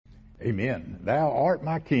Amen. Thou art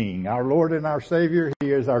my King, our Lord and our Savior.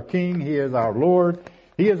 He is our King. He is our Lord.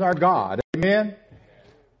 He is our God. Amen.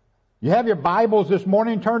 You have your Bibles this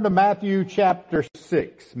morning. Turn to Matthew chapter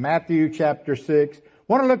 6. Matthew chapter 6. I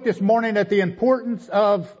want to look this morning at the importance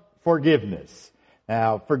of forgiveness.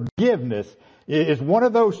 Now, forgiveness is one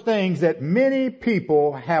of those things that many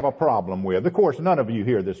people have a problem with. Of course, none of you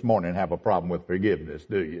here this morning have a problem with forgiveness,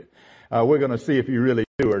 do you? We're going to see if you really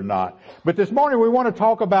do or not. But this morning we want to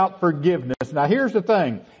talk about forgiveness. Now, here's the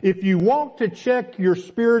thing. If you want to check your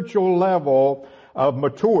spiritual level of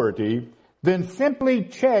maturity, then simply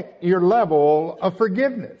check your level of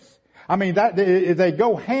forgiveness. I mean, they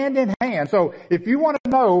go hand in hand. So if you want to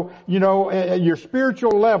know, your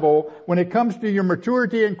spiritual level when it comes to your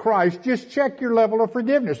maturity in Christ, just check your level of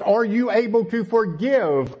forgiveness. Are you able to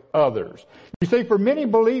forgive others? You see, for many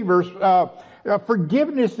believers,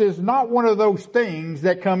 forgiveness is not one of those things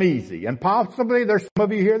that come easy. And possibly there's some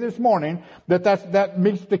of you here this morning that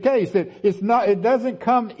meets the case. It doesn't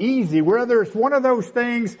come easy. Whether it's one of those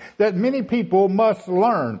things that many people must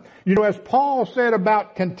learn. As Paul said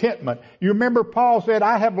about contentment, you remember Paul said,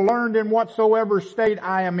 I have learned in whatsoever state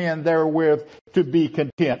I am in therewith to be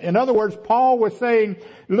content. In other words, Paul was saying,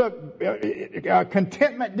 look,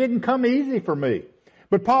 contentment didn't come easy for me.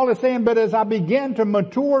 But Paul is saying, but as I began to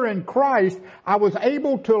mature in Christ, I was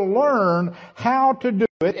able to learn how to do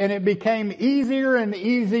it, and it became easier and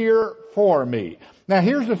easier for me. Now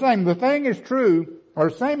here's the thing. The thing is true, or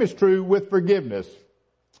the same is true with forgiveness.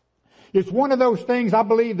 It's one of those things I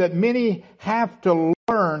believe that many have to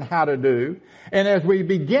learn how to do. And as we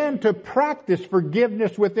begin to practice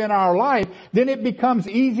forgiveness within our life, then it becomes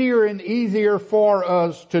easier and easier for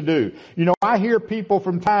us to do. I hear people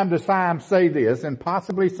from time to time say this, and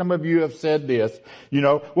possibly some of you have said this,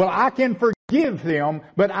 well, I can forgive them,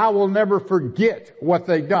 but I will never forget what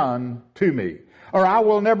they done to me. Or I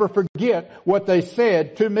will never forget what they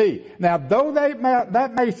said to me. Now, though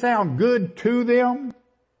that may sound good to them,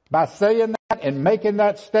 by saying that and making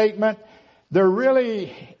that statement,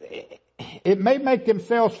 it may make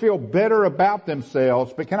themselves feel better about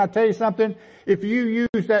themselves. But can I tell you something? If you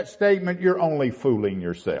use that statement, you're only fooling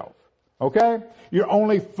yourself. Okay? You're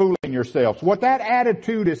only fooling yourselves. What that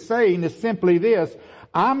attitude is saying is simply this: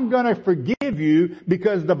 I'm going to forgive you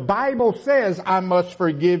because the Bible says I must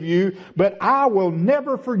forgive you, but I will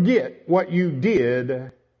never forget what you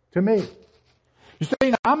did to me. You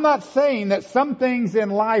see, I'm not saying that some things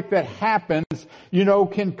in life that happens,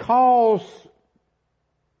 can cause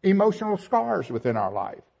emotional scars within our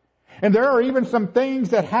life. And there are even some things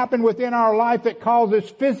that happen within our life that causes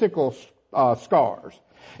physical scars.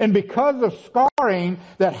 And because of scarring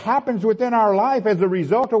that happens within our life as a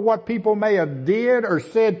result of what people may have did or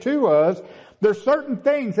said to us, there's certain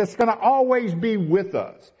things that's going to always be with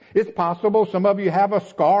us. It's possible some of you have a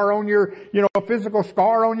scar on your, a physical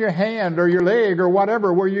scar on your hand or your leg or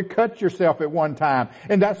whatever where you cut yourself at one time.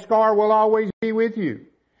 And that scar will always be with you.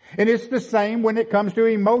 And it's the same when it comes to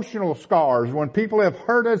emotional scars, when people have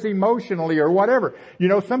hurt us emotionally or whatever.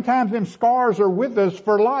 Sometimes them scars are with us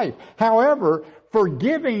for life. However,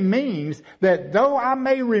 forgiving means that though I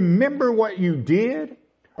may remember what you did,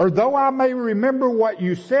 or though I may remember what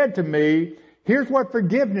you said to me, here's what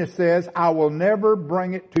forgiveness says: I will never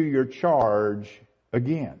bring it to your charge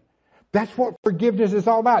again. That's what forgiveness is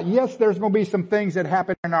all about. Yes, there's going to be some things that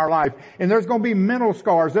happen in our life, and there's going to be mental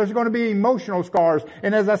scars. There's going to be emotional scars.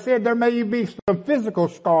 And as I said, there may be some physical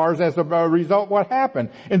scars as a result of what happened.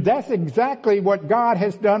 And that's exactly what God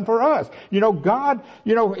has done for us. God,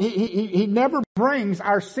 He never brings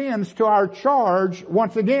our sins to our charge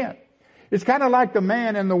once again. It's kind of like the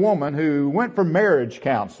man and the woman who went for marriage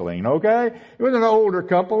counseling, okay? It was an older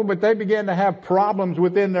couple, but they began to have problems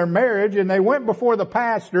within their marriage, and they went before the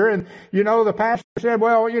pastor, and, the pastor said,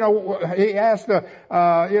 well, he asked the,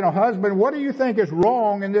 husband, what do you think is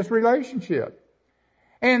wrong in this relationship?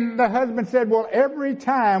 And the husband said, well, every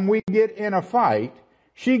time we get in a fight,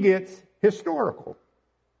 she gets hysterical.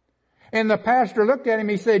 And the pastor looked at him,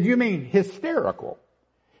 he said, you mean hysterical?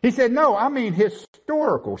 He said, no, I mean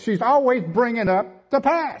historical. She's always bringing up the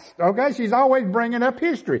past, okay? She's always bringing up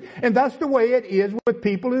history. And that's the way it is with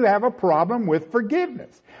people who have a problem with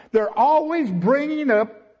forgiveness. They're always bringing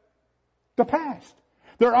up the past.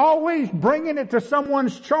 They're always bringing it to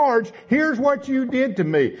someone's charge. Here's what you did to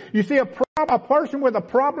me. You see, a person with a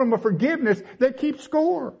problem of forgiveness, they keep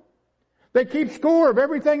score. They keep score of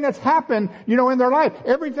everything that's happened, in their life.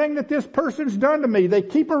 Everything that this person's done to me. They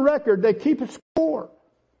keep a record. They keep a score.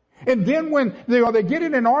 And then when they get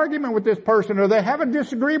in an argument with this person or they have a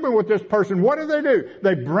disagreement with this person, what do?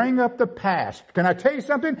 They bring up the past. Can I tell you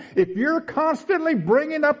something? If you're constantly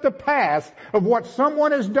bringing up the past of what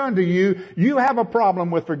someone has done to you, you have a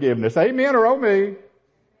problem with forgiveness. Amen or oh me?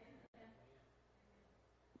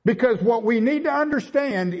 Because what we need to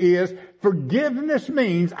understand is forgiveness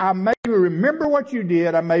means I may remember what you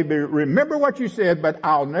did, I may remember what you said, but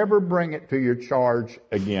I'll never bring it to your charge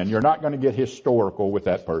again. You're not going to get historical with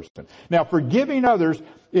that person. Now, forgiving others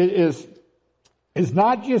is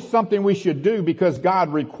not just something we should do because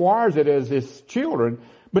God requires it as His children,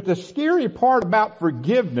 but the scary part about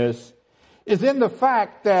forgiveness is in the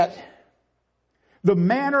fact that the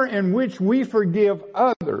manner in which we forgive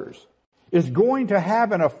others is going to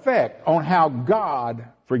have an effect on how God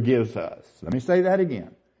forgives us. Let me say that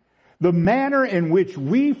again. The manner in which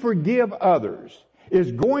we forgive others is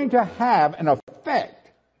going to have an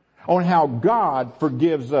effect on how God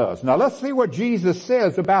forgives us. Now let's see what Jesus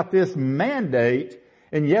says about this mandate,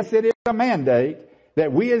 and yes, it is a mandate,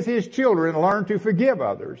 that we as His children learn to forgive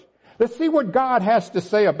others. Let's see what God has to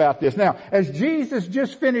say about this. Now, as Jesus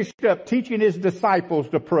just finished up teaching His disciples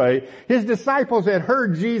to pray, His disciples had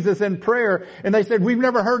heard Jesus in prayer, and they said, we've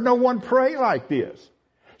never heard no one pray like this.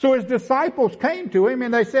 So His disciples came to Him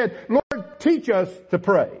and they said, Lord, teach us to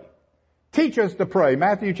pray. Teach us to pray.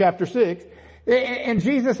 Matthew chapter 6. And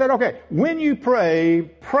Jesus said, okay, when you pray,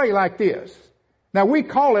 pray like this. Now we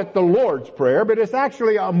call it the Lord's Prayer, but it's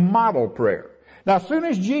actually a model prayer. Now, as soon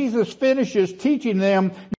as Jesus finishes teaching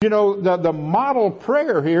them, the model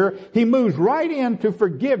prayer here, He moves right into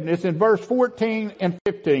forgiveness in verse 14 and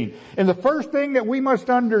 15. And the first thing that we must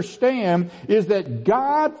understand is that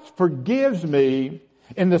God forgives me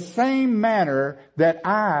in the same manner that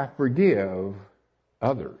I forgive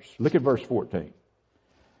others. Look at verse 14.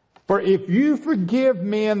 For if you forgive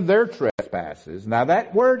men their trespasses, now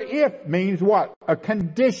that word if means what? A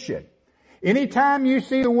condition. Anytime you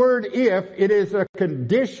see the word if, it is a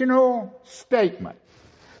conditional statement.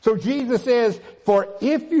 So Jesus says, for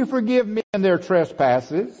if you forgive men their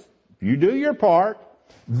trespasses, if you do your part,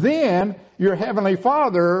 then your heavenly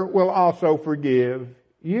Father will also forgive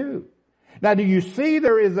you. Now, do you see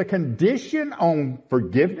there is a condition on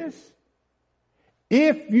forgiveness?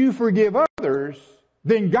 If you forgive others,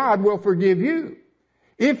 then God will forgive you.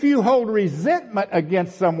 If you hold resentment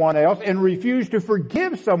against someone else and refuse to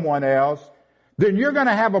forgive someone else, then you're going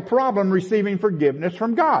to have a problem receiving forgiveness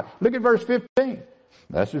from God. Look at verse 15.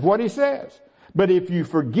 This is what He says. But if you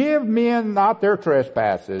forgive men not their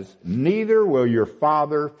trespasses, neither will your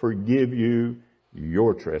Father forgive you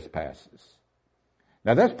your trespasses.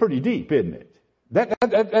 Now that's pretty deep, isn't it?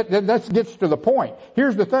 That gets to the point.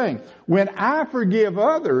 Here's the thing. When I forgive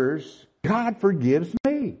others, God forgives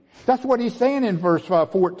me. That's what He's saying in verse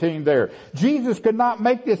 14 there. Jesus could not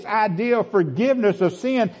make this idea of forgiveness of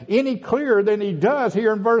sin any clearer than He does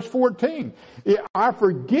here in verse 14. Our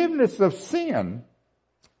forgiveness of sin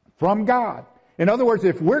from God. In other words,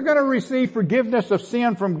 if we're going to receive forgiveness of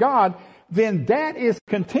sin from God, then that is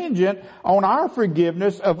contingent on our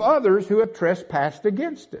forgiveness of others who have trespassed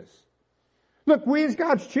against us. Look, we as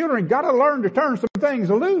God's children got to learn to turn some things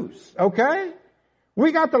loose, okay?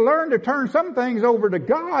 We got to learn to turn some things over to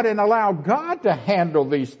God and allow God to handle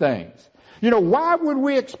these things. Why would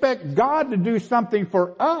we expect God to do something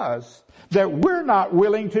for us that we're not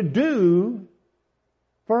willing to do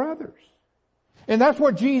for others? And that's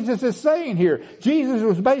what Jesus is saying here. Jesus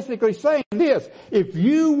was basically saying this: if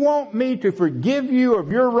you want me to forgive you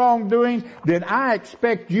of your wrongdoing, then I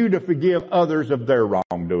expect you to forgive others of their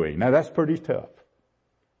wrongdoing. Now that's pretty tough.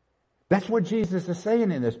 That's what Jesus is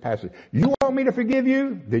saying in this passage. You want me to forgive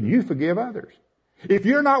you? Then you forgive others. If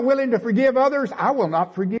you're not willing to forgive others, I will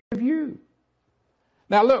not forgive you.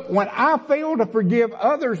 Now look, when I fail to forgive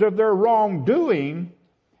others of their wrongdoing,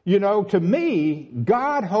 to me,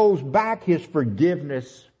 God holds back His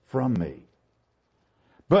forgiveness from me.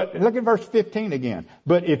 But look at verse 15 again.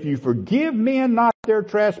 But if you forgive men not their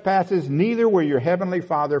trespasses, neither will your heavenly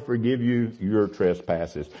Father forgive you your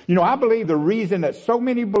trespasses. I believe the reason that so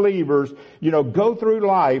many believers, go through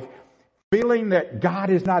life feeling that God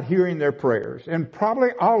is not hearing their prayers, and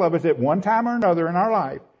probably all of us at one time or another in our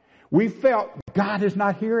life, we felt God is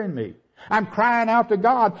not hearing me. I'm crying out to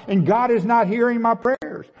God and God is not hearing my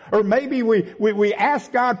prayers. Or maybe we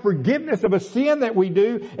ask God forgiveness of a sin that we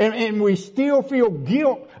do and we still feel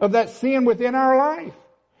guilt of that sin within our life.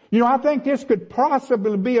 I think this could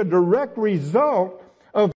possibly be a direct result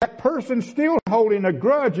of that person still holding a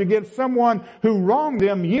grudge against someone who wronged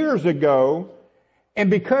them years ago.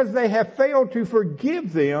 And because they have failed to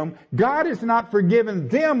forgive them, God has not forgiven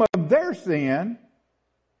them of their sin.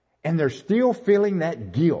 and they're still feeling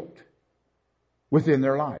that guilt within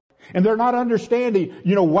their life. And they're not understanding,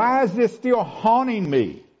 why is this still haunting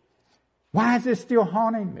me? Why is this still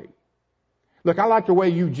haunting me? Look, I like the way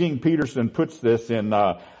Eugene Peterson puts this in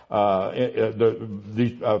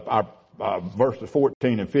verses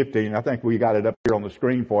 14 and 15. I think we got it up here on the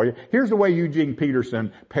screen for you. Here's the way Eugene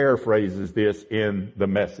Peterson paraphrases this in the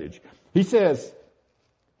Message. He says,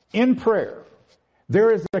 in prayer,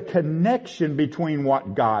 there is a connection between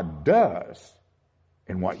what God does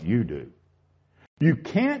and what you do. You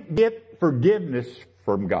can't get forgiveness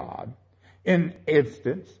from God, in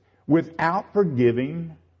instance, without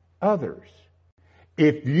forgiving others.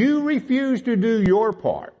 If you refuse to do your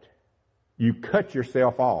part, you cut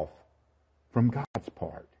yourself off from God's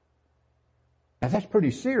part. Now that's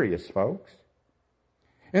pretty serious, folks.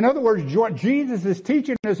 In other words, what Jesus is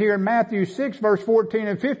teaching us here in Matthew 6, verse 14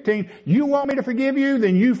 and 15, you want me to forgive you,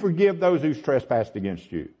 then you forgive those who's trespassed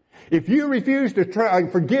against you. If you refuse to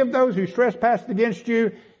forgive those who's trespassed against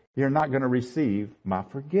you, you're not going to receive my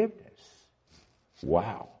forgiveness.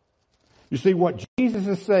 Wow. You see, what Jesus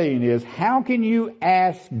is saying is, how can you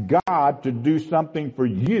ask God to do something for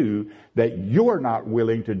you that you're not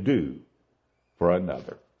willing to do for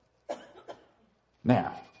another?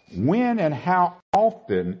 Now, when and how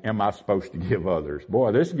often am I supposed to give others?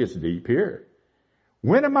 Boy, this gets deep here.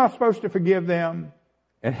 When am I supposed to forgive them?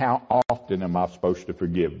 And how often am I supposed to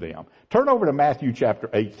forgive them? Turn over to Matthew chapter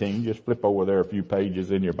 18. Just flip over there a few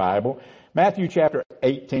pages in your Bible. Matthew chapter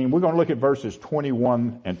 18. We're going to look at verses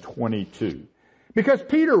 21 and 22. Because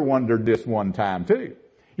Peter wondered this one time too.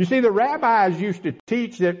 You see, the rabbis used to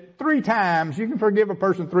teach that 3 times, you can forgive a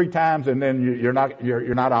person 3 times and then you're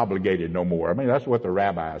not obligated no more. I mean, that's what the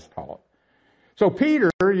rabbis taught. So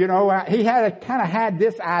Peter, he had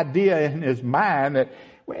this idea in his mind that,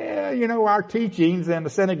 well, our teachings in the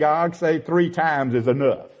synagogue say 3 times is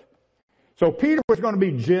enough. So Peter was going to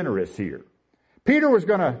be generous here. Peter was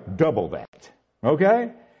going to double that.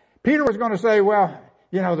 Okay? Peter was going to say, well,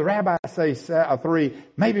 the rabbis say 3.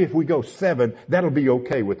 Maybe if we go 7, that'll be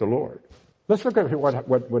okay with the Lord. Let's look at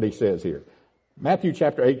what he says here. Matthew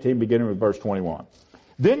chapter 18, beginning with verse 21.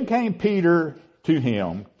 Then came Peter to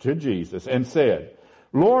Jesus, and said,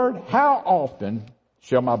 Lord, how often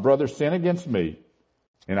shall my brother sin against me,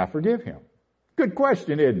 and I forgive him? Good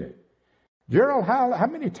question, isn't it? Gerald, how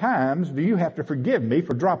many times do you have to forgive me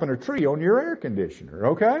for dropping a tree on your air conditioner?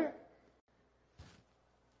 Okay,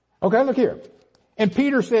 look here. And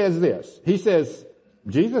Peter says this. He says,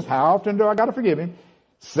 Jesus, how often do I got to forgive him?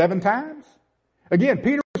 7 times? Again,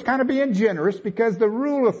 Peter was kind of being generous because the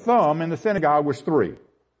rule of thumb in the synagogue was 3.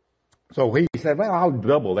 So he said, well, I'll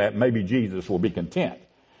double that. Maybe Jesus will be content.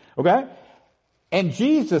 Okay? And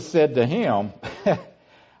Jesus said to him,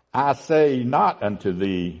 I say not unto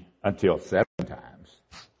thee until 7 times,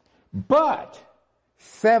 but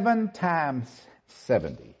 7 times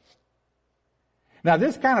 70. Now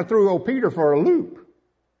this kind of threw old Peter for a loop,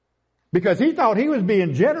 because he thought he was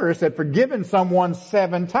being generous at forgiving someone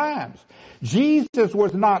 7 times. Jesus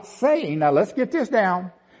was not saying, now let's get this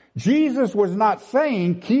down. Jesus was not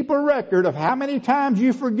saying keep a record of how many times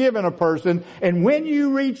you've forgiven a person, and when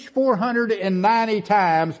you reach 490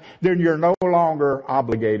 times, then you're no longer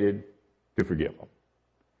obligated to forgive them.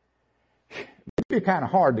 It'd be kind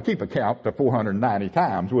of hard to keep account to 490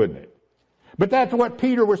 times, wouldn't it? But that's what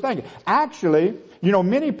Peter was thinking. Actually,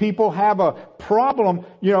 many people have a problem,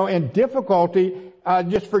 and difficulty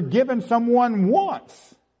just forgiving someone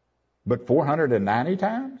once. But 490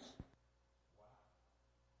 times?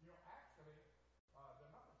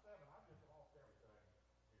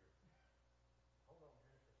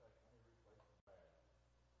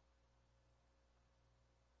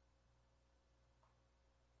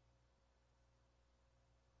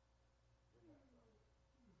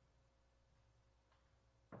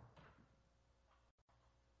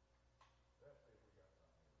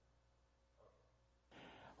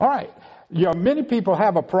 All right. Many people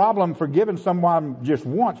have a problem forgiving someone just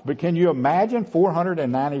once, but can you imagine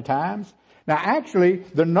 490 times? Now actually,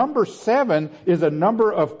 the number 7 is a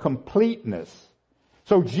number of completeness.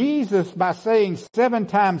 So Jesus, by saying 7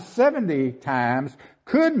 times 70 times,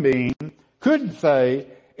 could say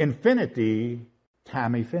infinity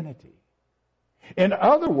time infinity. In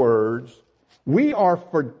other words, we are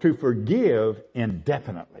to forgive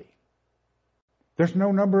indefinitely. There's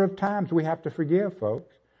no number of times we have to forgive,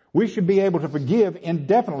 folks. We should be able to forgive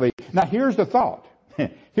indefinitely. Now here's the thought.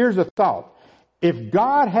 Here's the thought. If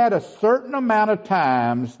God had a certain amount of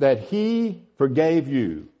times that He forgave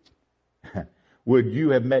you, would you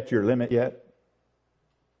have met your limit yet?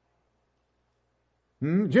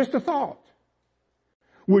 Just a thought.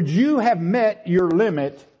 Would you have met your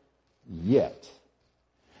limit yet.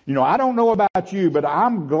 You know, I don't know about you, but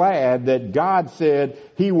I'm glad that God said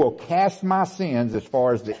He will cast my sins as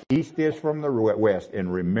far as the east is from the west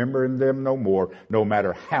and remember them no more, no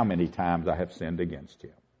matter how many times I have sinned against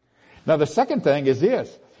Him. Now the second thing is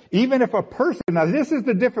this. Even if a person, now this is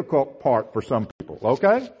the difficult part for some people,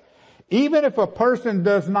 okay? Even if a person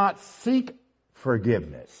does not seek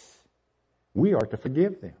forgiveness, we are to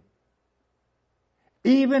forgive them.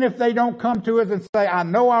 Even if they don't come to us and say, I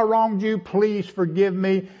know I wronged you, please forgive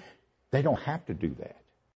me. They don't have to do that.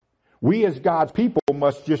 We as God's people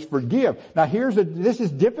must just forgive. Now this is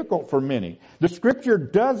difficult for many. The scripture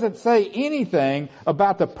doesn't say anything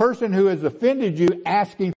about the person who has offended you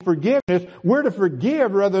asking forgiveness. We're to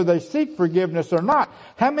forgive whether they seek forgiveness or not.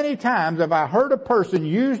 How many times have I heard a person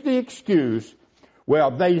use the excuse, well,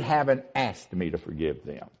 they haven't asked me to forgive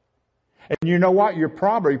them. And you know what? You're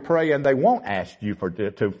probably praying they won't ask you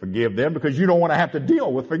to forgive them because you don't want to have to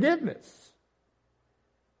deal with forgiveness.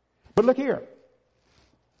 But look here.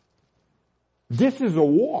 This is a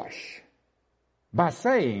wash by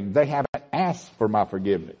saying they haven't asked for my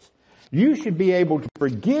forgiveness. You should be able to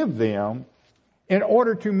forgive them in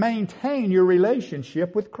order to maintain your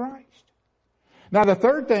relationship with Christ. Now the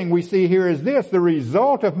third thing we see here is this, the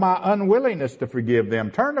result of my unwillingness to forgive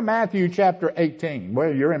them. Turn to Matthew chapter 18.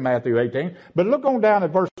 Well, you're in Matthew 18, but look on down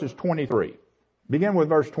at verses 23. Begin with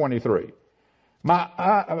verse 23.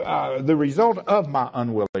 The result of my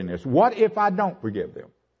unwillingness. What if I don't forgive them?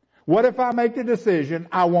 What if I make the decision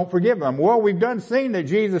I won't forgive them? Well, we've done seen that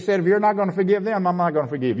Jesus said, if you're not going to forgive them, I'm not going to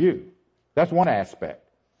forgive you. That's one aspect.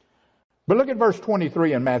 But look at verse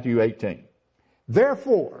 23 in Matthew 18.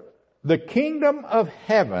 Therefore, the kingdom of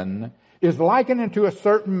heaven is likened unto a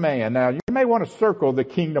certain man. Now, you may want to circle the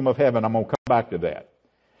kingdom of heaven. I'm going to come back to that.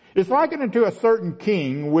 It's likened unto a certain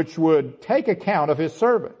king which would take account of his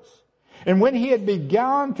servants. And when he had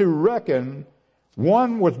begun to reckon,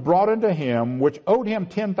 one was brought unto him which owed him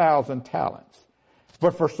 10,000 talents.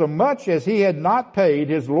 But for so much as he had not paid,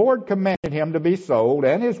 his Lord commanded him to be sold,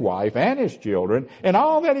 and his wife, and his children, and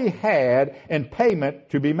all that he had, and payment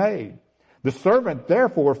to be made. The servant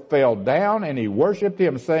therefore fell down, and he worshipped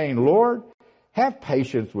him, saying, Lord, have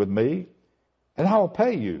patience with me, and I will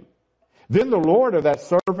pay you. Then the Lord of that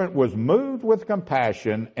servant was moved with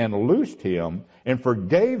compassion, and loosed him, and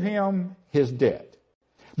forgave him his debt.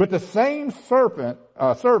 But the same servant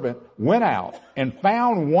went out and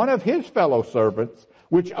found one of his fellow servants,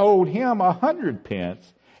 which owed him 100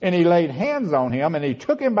 pence, and he laid hands on him, and he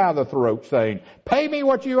took him by the throat, saying, Pay me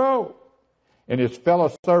what you owe. And his fellow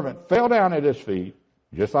servant fell down at his feet,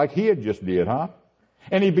 just like he had just did, huh?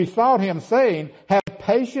 And he besought him, saying, Have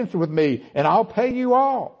patience with me, and I'll pay you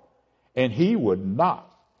all. And he would not,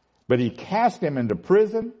 but he cast him into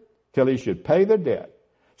prison till he should pay the debt.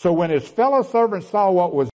 So when his fellow servants saw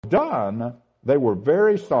what was done, they were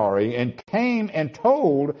very sorry, and came and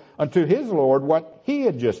told unto his Lord what he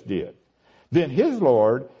had just did. Then his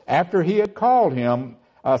Lord, after he had called him,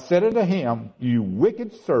 said unto him, You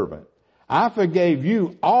wicked servant, I forgave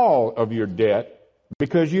you all of your debt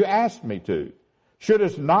because you asked me to.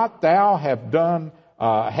 Shouldest not thou have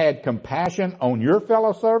had compassion on your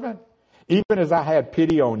fellow servant, even as I had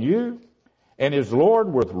pity on you? And his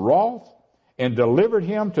Lord was wroth, and delivered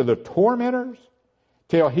him to the tormentors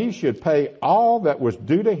till he should pay all that was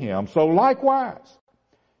due to him. So likewise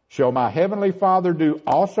shall my heavenly Father do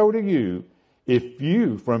also to you, if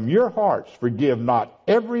you from your hearts forgive not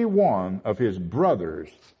every one of his brothers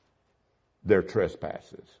their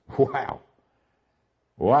trespasses. Wow.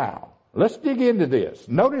 Wow. Let's dig into this.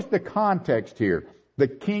 Notice the context here. The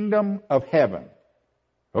kingdom of heaven.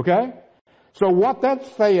 Okay? So what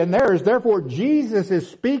that's saying there is, therefore, Jesus is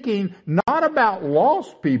speaking not about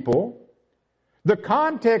lost people. The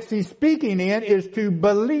context he's speaking in is to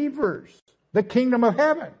believers, the kingdom of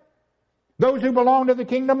heaven, those who belong to the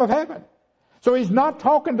kingdom of heaven. So he's not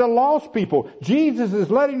talking to lost people. Jesus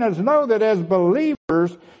is letting us know that as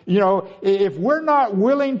believers, if we're not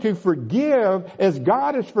willing to forgive as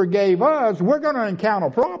God has forgave us, we're going to encounter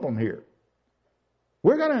a problem here.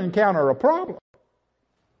 We're going to encounter a problem.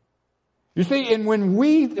 You see, and when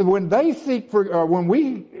we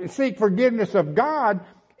seek forgiveness of God,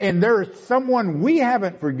 and there's someone we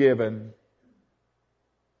haven't forgiven,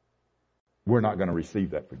 we're not going to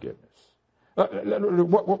receive that forgiveness.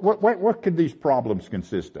 What could these problems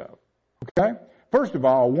consist of? Okay? First of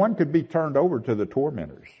all, one could be turned over to the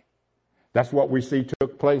tormentors. That's what we see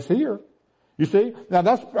took place here. You see? Now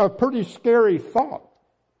that's a pretty scary thought.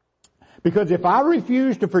 Because if I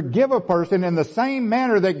refuse to forgive a person in the same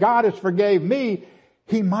manner that God has forgave me,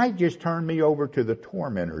 he might just turn me over to the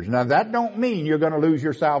tormentors. Now that don't mean you're going to lose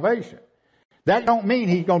your salvation. That don't mean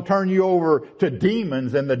he's going to turn you over to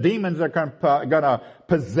demons and the demons are going to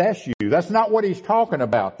possess you. That's not what he's talking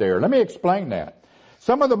about there. Let me explain that.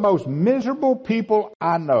 Some of the most miserable people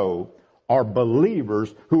I know are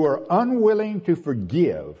believers who are unwilling to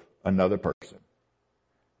forgive another person.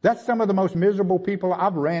 That's some of the most miserable people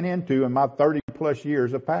I've ran into in my 30 plus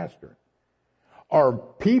years of pastoring. Are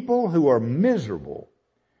people who are miserable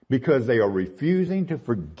because they are refusing to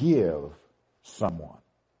forgive someone.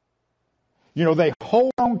 You know, they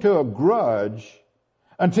hold on to a grudge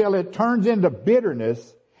until it turns into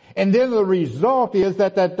bitterness, and then the result is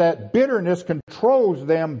that bitterness controls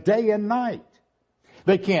them day and night.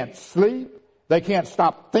 They can't sleep. They can't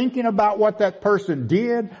stop thinking about what that person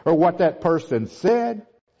did or what that person said.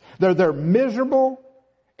 They're miserable,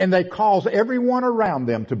 and they cause everyone around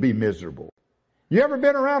them to be miserable. You ever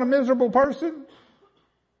been around a miserable person?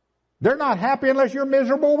 They're not happy unless you're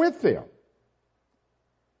miserable with them.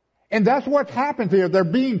 And that's what happens here. They're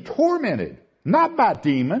being tormented, not by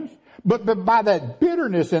demons, but by that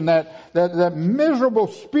bitterness and that miserable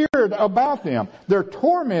spirit about them. They're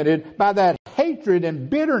tormented by that hatred and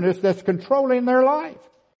bitterness that's controlling their life.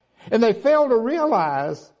 And they fail to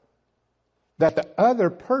realize that the other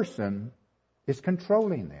person is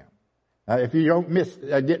controlling them. Now, if you don't miss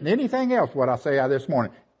getting anything else what I say out this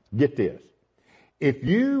morning, get this. If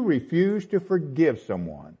you refuse to forgive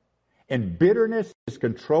someone and bitterness is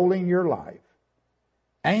controlling your life,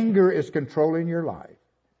 anger is controlling your life,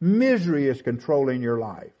 misery is controlling your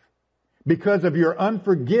life, because of your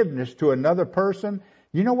unforgiveness to another person,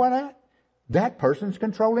 you know what? That person's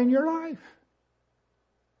controlling your life.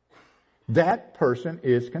 That person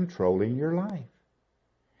is controlling your life.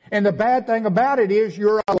 And the bad thing about it is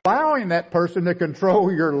you're allowing that person to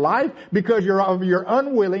control your life because of your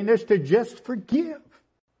unwillingness to just forgive.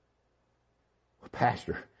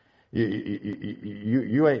 Pastor,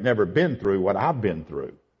 you ain't never been through what I've been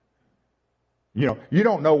through. You know, you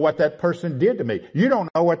don't know what that person did to me. You don't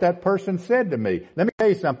know what that person said to me. Let me tell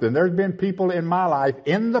you something. There's been people in my life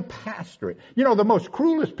in the pastorate. You know, the most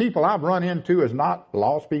cruelest people I've run into is not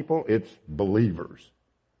lost people. It's believers.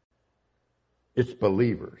 It's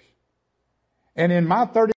believers. And in my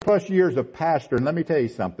 30 plus years of pastoring, let me tell you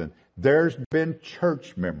something. There's been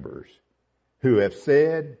church members who have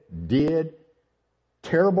said, did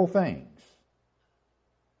terrible things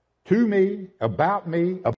to me, about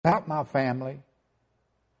my family.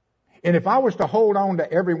 And if I was to hold on to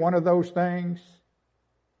every one of those things,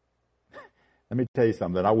 let me tell you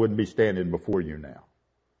something, I wouldn't be standing before you now.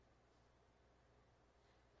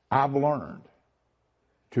 I've learned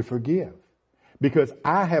to forgive. Because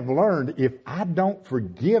I have learned if I don't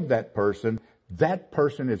forgive that person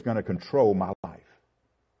is going to control my life.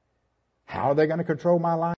 How are they going to control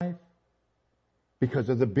my life? Because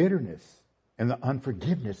of the bitterness and the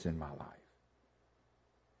unforgiveness in my life.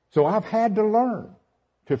 So I've had to learn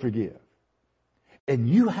to forgive. And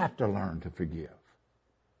you have to learn to forgive.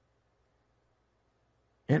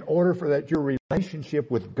 In order for that your relationship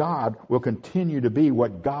with God will continue to be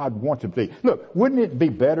what God wants it to be. Look, wouldn't it be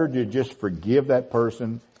better to just forgive that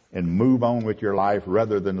person and move on with your life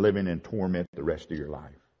rather than living in torment the rest of your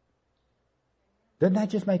life? Doesn't that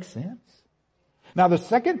just make sense? Now, the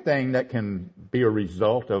second thing that can be a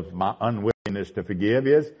result of my unwillingness to forgive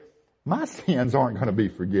is my sins aren't going to be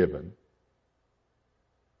forgiven.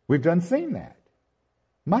 We've done seen that.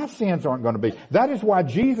 My sins aren't going to be. That is why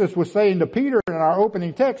Jesus was saying to Peter in our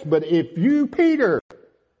opening text, but if you, Peter,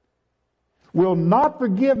 will not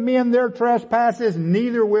forgive men their trespasses,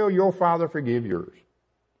 neither will your Father forgive yours.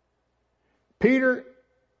 Peter,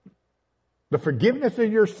 the forgiveness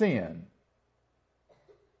of your sin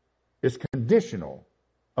is conditional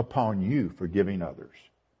upon you forgiving others.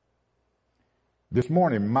 This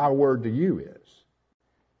morning, my word to you is,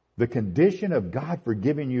 the condition of God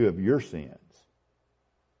forgiving you of your sins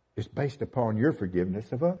is based upon your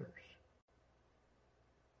forgiveness of others.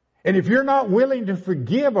 And if you're not willing to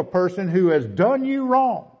forgive a person who has done you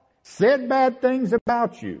wrong, said bad things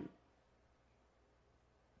about you,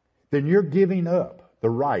 then you're giving up the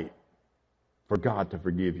right for God to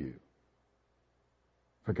forgive you.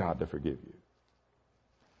 For God to forgive you.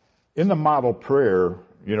 In the model prayer,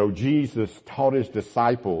 Jesus taught his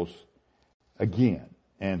disciples again,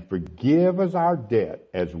 and forgive us our debt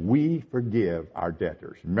as we forgive our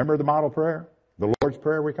debtors. Remember the model prayer? The Lord's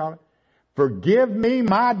Prayer, we call it? Forgive me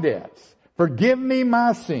my debts. Forgive me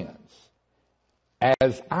my sins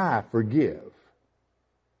as I forgive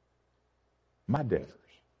my debtors.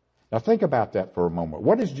 Now think about that for a moment.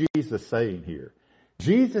 What is Jesus saying here?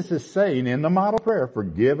 Jesus is saying in the model prayer,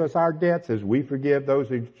 forgive us our debts as we forgive those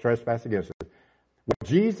who trespass against us. What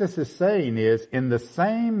Jesus is saying is, in the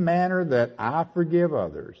same manner that I forgive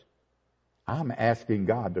others, I'm asking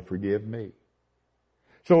God to forgive me.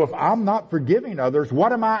 So if I'm not forgiving others,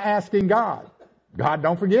 what am I asking God? God,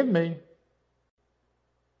 don't forgive me.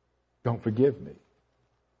 Don't forgive me.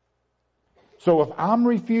 So if I'm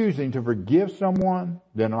refusing to forgive someone,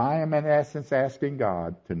 then I am in essence asking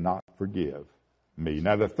God to not forgive me.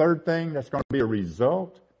 Now the third thing that's going to be a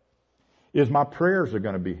result is my prayers are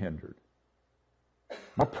going to be hindered.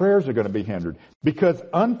 My prayers are going to be hindered because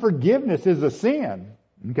unforgiveness is a sin.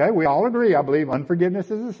 Okay, we all agree, I believe,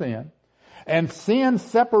 unforgiveness is a sin. And sin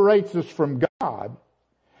separates us from God.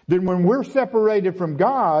 Then when we're separated from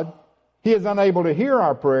God, He is unable to hear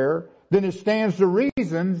our prayer, then it stands to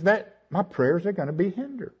reason that my prayers are going to be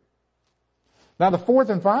hindered. Now the fourth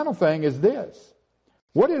and final thing is this.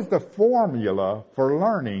 What is the formula for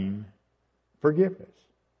learning forgiveness?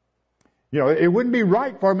 You know, it wouldn't be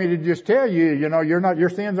right for me to just tell you, your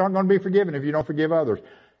sins aren't going to be forgiven if you don't forgive others.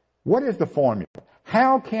 What is the formula?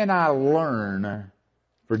 How can I learn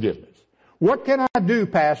forgiveness? What can I do,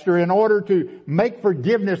 Pastor, in order to make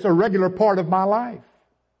forgiveness a regular part of my life?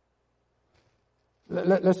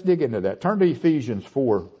 Let's dig into that. Turn to Ephesians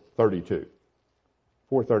 4:32.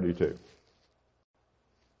 4:32.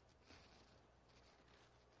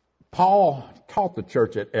 Paul taught the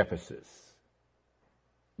church at Ephesus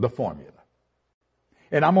the formula.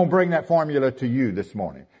 And I'm going to bring that formula to you this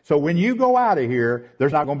morning. So when you go out of here,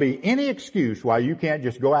 there's not going to be any excuse why you can't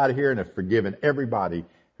just go out of here and have forgiven everybody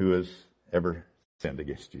who has ever sinned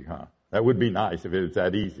against you, huh? That would be nice if it was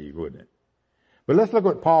that easy, wouldn't it? But let's look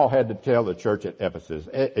what Paul had to tell the church at Ephesus.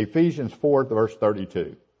 Ephesians 4, verse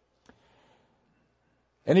 32.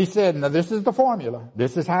 And he said, now this is the formula.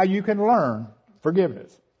 This is how you can learn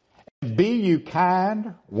forgiveness. Be you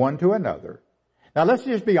kind one to another. Now let's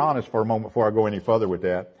just be honest for a moment before I go any further with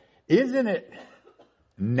that. Isn't it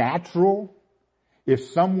natural if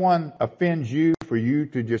someone offends you for you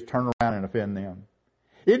to just turn around and offend them?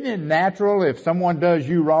 Isn't it natural if someone does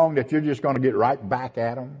you wrong that you're just going to get right back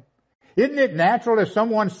at them? Isn't it natural if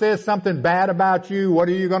someone says something bad about you, what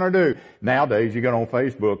are you going to do? Nowadays you get on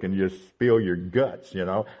Facebook and just spill your guts,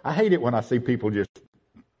 I hate it when I see people just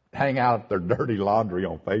hang out their dirty laundry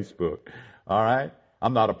on Facebook. All right?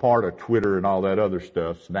 I'm not a part of Twitter and all that other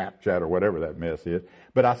stuff, Snapchat or whatever that mess is.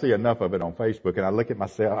 But I see enough of it on Facebook and I look at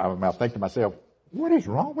myself, I think to myself, what is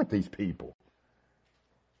wrong with these people?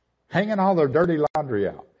 Hanging all their dirty laundry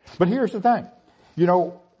out. But here's the thing.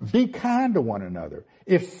 Be kind to one another.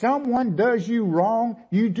 If someone does you wrong,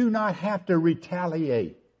 you do not have to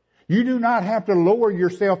retaliate. You do not have to lower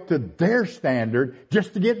yourself to their standard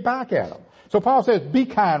just to get back at them. So Paul says, be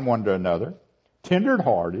kind one to another,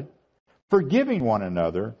 tender-hearted, forgiving one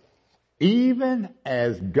another, even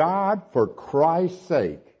as God, for Christ's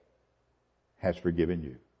sake, has forgiven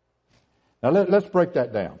you. Now let's break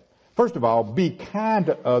that down. First of all, be kind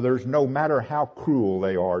to others no matter how cruel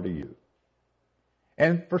they are to you.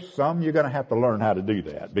 And for some, you're going to have to learn how to do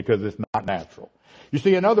that because it's not natural. You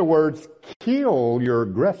see, in other words, kill your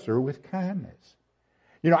aggressor with kindness.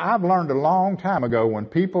 I've learned a long time ago when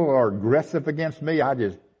people are aggressive against me, I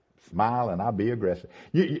just smile and I'll be aggressive.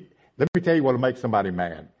 Let me tell you what will make somebody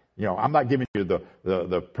mad. I'm not giving you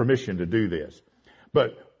the permission to do this.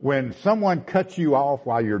 But when someone cuts you off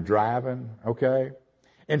while you're driving, okay,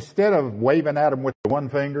 instead of waving at them with the one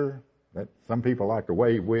finger that some people like to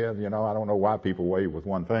wave with, I don't know why people wave with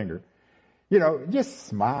one finger. Just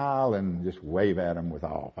smile and just wave at them with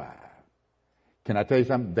all five. Can I tell you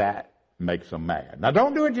something? That makes them mad. Now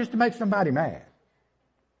don't do it just to make somebody mad.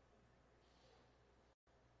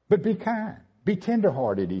 But be kind. Be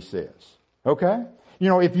tenderhearted, he says. Okay?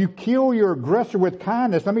 If you kill your aggressor with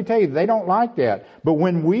kindness, let me tell you, they don't like that. But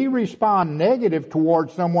when we respond negative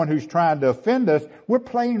towards someone who's trying to offend us, we're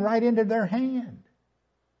playing right into their hand.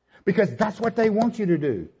 Because that's what they want you to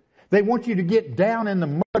do. They want you to get down in the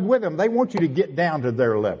mud with them. They want you to get down to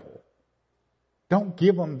their level. Don't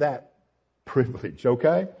give them that privilege,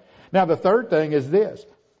 okay? Now the third thing is this,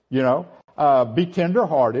 be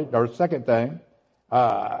tender-hearted, or second thing,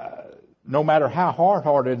 no matter how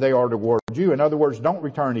hard-hearted they are towards you. In other words, don't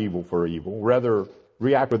return evil for evil. Rather,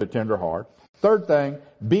 react with a tender heart. Third thing,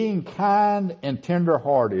 being kind and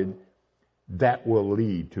tender-hearted, that will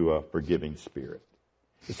lead to a forgiving spirit.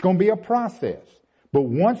 It's going to be a process. But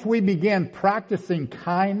once we begin practicing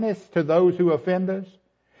kindness to those who offend us,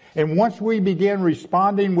 and once we begin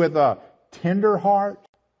responding with a tender heart,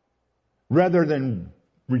 rather than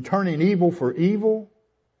returning evil for evil,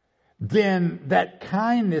 then that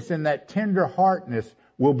kindness and that tender heartedness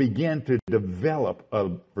will begin to develop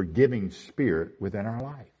a forgiving spirit within our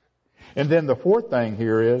life. And then the fourth thing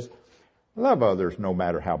here is Love others no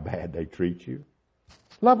matter how bad they treat you.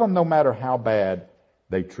 Love them no matter how bad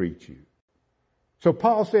they treat you. So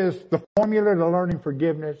Paul says the formula to learning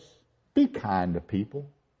forgiveness, be kind to people.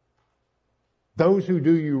 Those who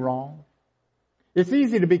do you wrong. It's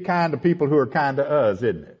easy to be kind to people who are kind to us,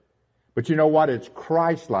 isn't it? But you know what? It's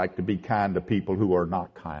Christ-like to be kind to people who are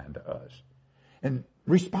not kind to us. And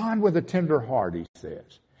respond with a tender heart, he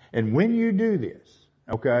says. And when you do this,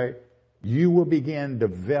 okay, you will begin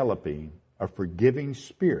developing a forgiving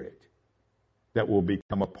spirit that will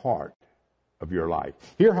become a part of your life.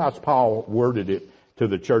 Hear how Paul worded it to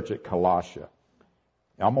the church at Colossia.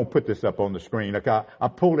 I'm going to put this up on the screen. Look, I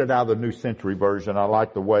pulled it out of the New Century Version. I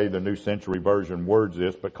like the way the New Century Version words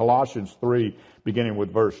this. But Colossians 3, beginning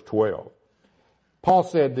with verse 12. Paul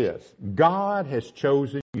said this, God has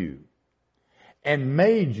chosen you and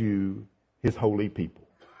made you his holy people.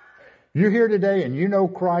 You're here today and you know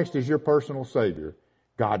Christ is your personal Savior.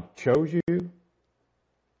 God chose you.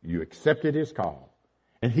 You accepted his call.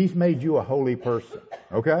 And he's made you a holy person.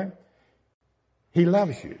 Okay? He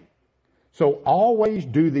loves you. So always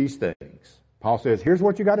do these things. Paul says, here's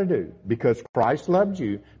what you got to do. Because Christ loved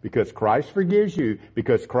you, because Christ forgives you,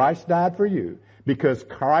 because Christ died for you, because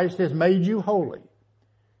Christ has made you holy.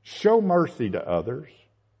 Show mercy to others.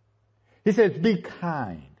 He says, be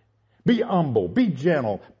kind, be humble, be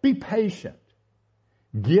gentle, be patient.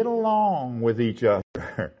 Get along with each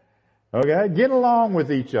other. Okay? Get along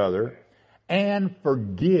with each other and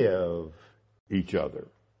forgive each other.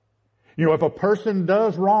 You know, if a person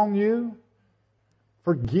does wrong you,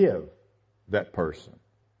 forgive that person.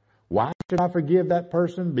 Why should I forgive that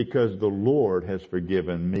person? Because the Lord has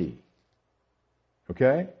forgiven me.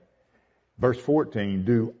 Okay? Verse 14,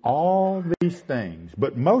 do all these things,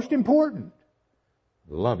 but most important,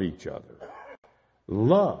 love each other.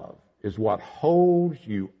 Love is what holds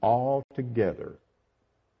you all together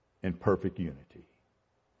in perfect unity.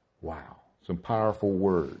 Wow, some powerful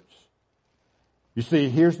words. You see,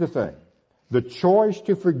 here's the thing. The choice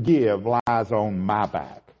to forgive lies on my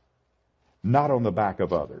back, not on the back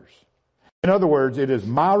of others. In other words, it is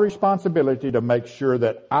my responsibility to make sure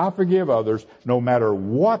that I forgive others no matter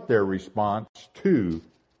what their response to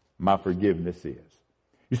my forgiveness is.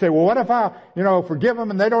 You say, well, what if I, forgive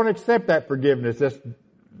them and they don't accept that forgiveness? Don't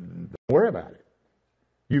worry about it.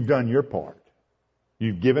 You've done your part.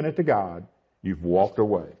 You've given it to God. You've walked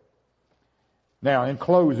away. Now, in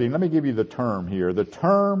closing, let me give you the term here. The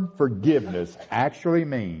term forgiveness actually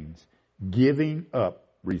means giving up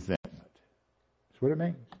resentment. That's what it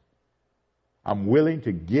means. I'm willing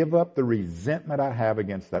to give up the resentment I have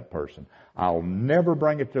against that person. I'll never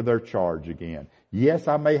bring it to their charge again. Yes,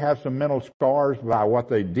 I may have some mental scars by what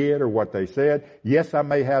they did or what they said. Yes, I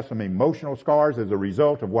may have some emotional scars as a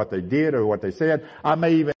result of what they did or what they said. I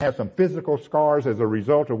may even have some physical scars as a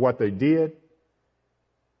result of what they did.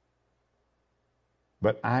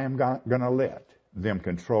 But I am going to let them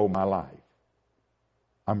control my life.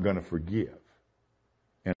 I'm going to forgive.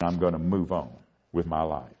 And I'm going to move on with my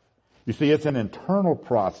life. You see, it's an internal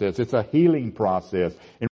process. It's a healing process.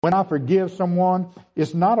 And when I forgive someone,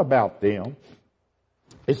 it's not about them.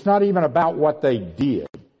 It's not even about what they did.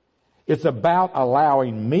 It's about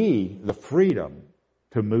allowing me the freedom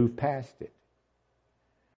to move past it.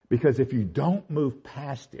 Because if you don't move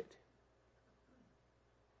past it,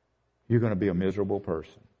 you're going to be a miserable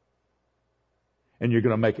person. And you're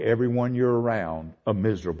going to make everyone you're around a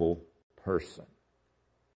miserable person.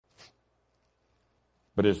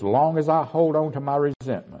 But as long as I hold on to my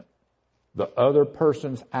resentment, the other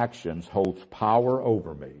person's actions holds power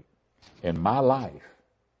over me, and my life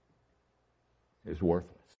is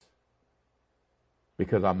worthless.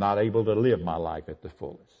 Because I'm not able to live my life at the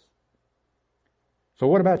fullest. So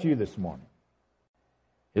what about you this morning?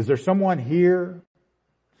 Is there someone here,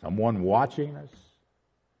 someone watching us,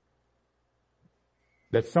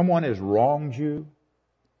 that someone has wronged you,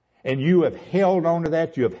 and you have held on to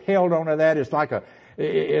that,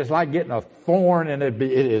 It's like getting a thorn and it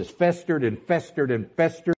is festered and festered and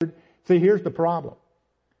festered. See, here's the problem.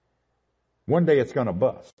 One day it's going to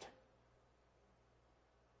bust.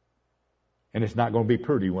 And it's not going to be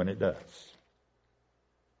pretty when it does.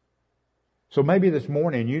 So maybe this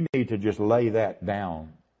morning you need to just lay that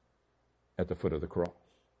down at the foot of the cross.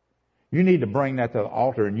 You need to bring that to the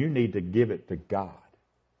altar and you need to give it to God.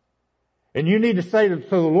 And you need to say to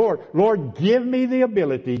the Lord, Lord, give me the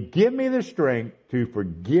ability, give me the strength to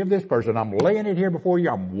forgive this person. I'm laying it here before you.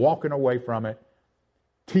 I'm walking away from it.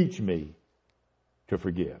 Teach me to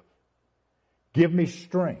forgive. Give me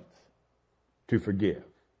strength to forgive.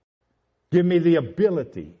 Give me the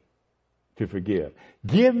ability to forgive.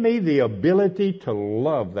 Give me the ability to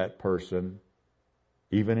love that person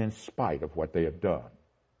even in spite of what they have done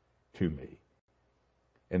to me.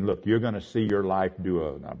 And look, you're going to see your life do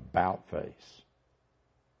an about face.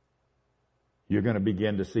 You're going to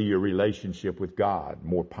begin to see your relationship with God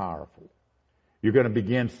more powerful. You're going to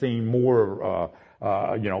begin seeing more,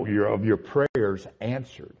 of your prayers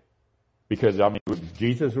answered. Because,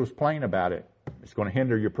 Jesus was plain about it. It's going to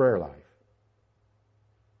hinder your prayer life.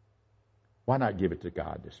 Why not give it to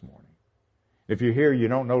God this morning? If you're here, you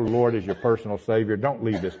don't know the Lord as your personal Savior, don't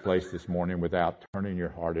leave this place this morning without turning your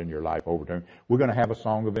heart and your life over to Him. We're going to have a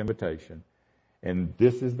song of invitation. And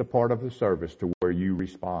this is the part of the service to where you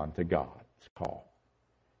respond to God's call.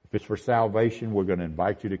 If it's for salvation, we're going to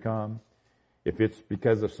invite you to come. If it's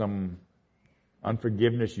because of some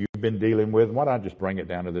unforgiveness you've been dealing with, why not just bring it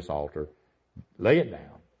down to this altar? Lay it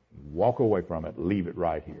down. Walk away from it. Leave it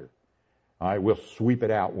right here. All right, we'll sweep it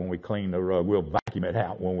out when we clean the rug. We'll vacuum it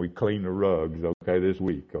out when we clean the rugs, okay, this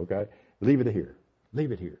week, okay? Leave it here.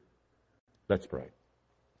 Leave it here. Let's pray.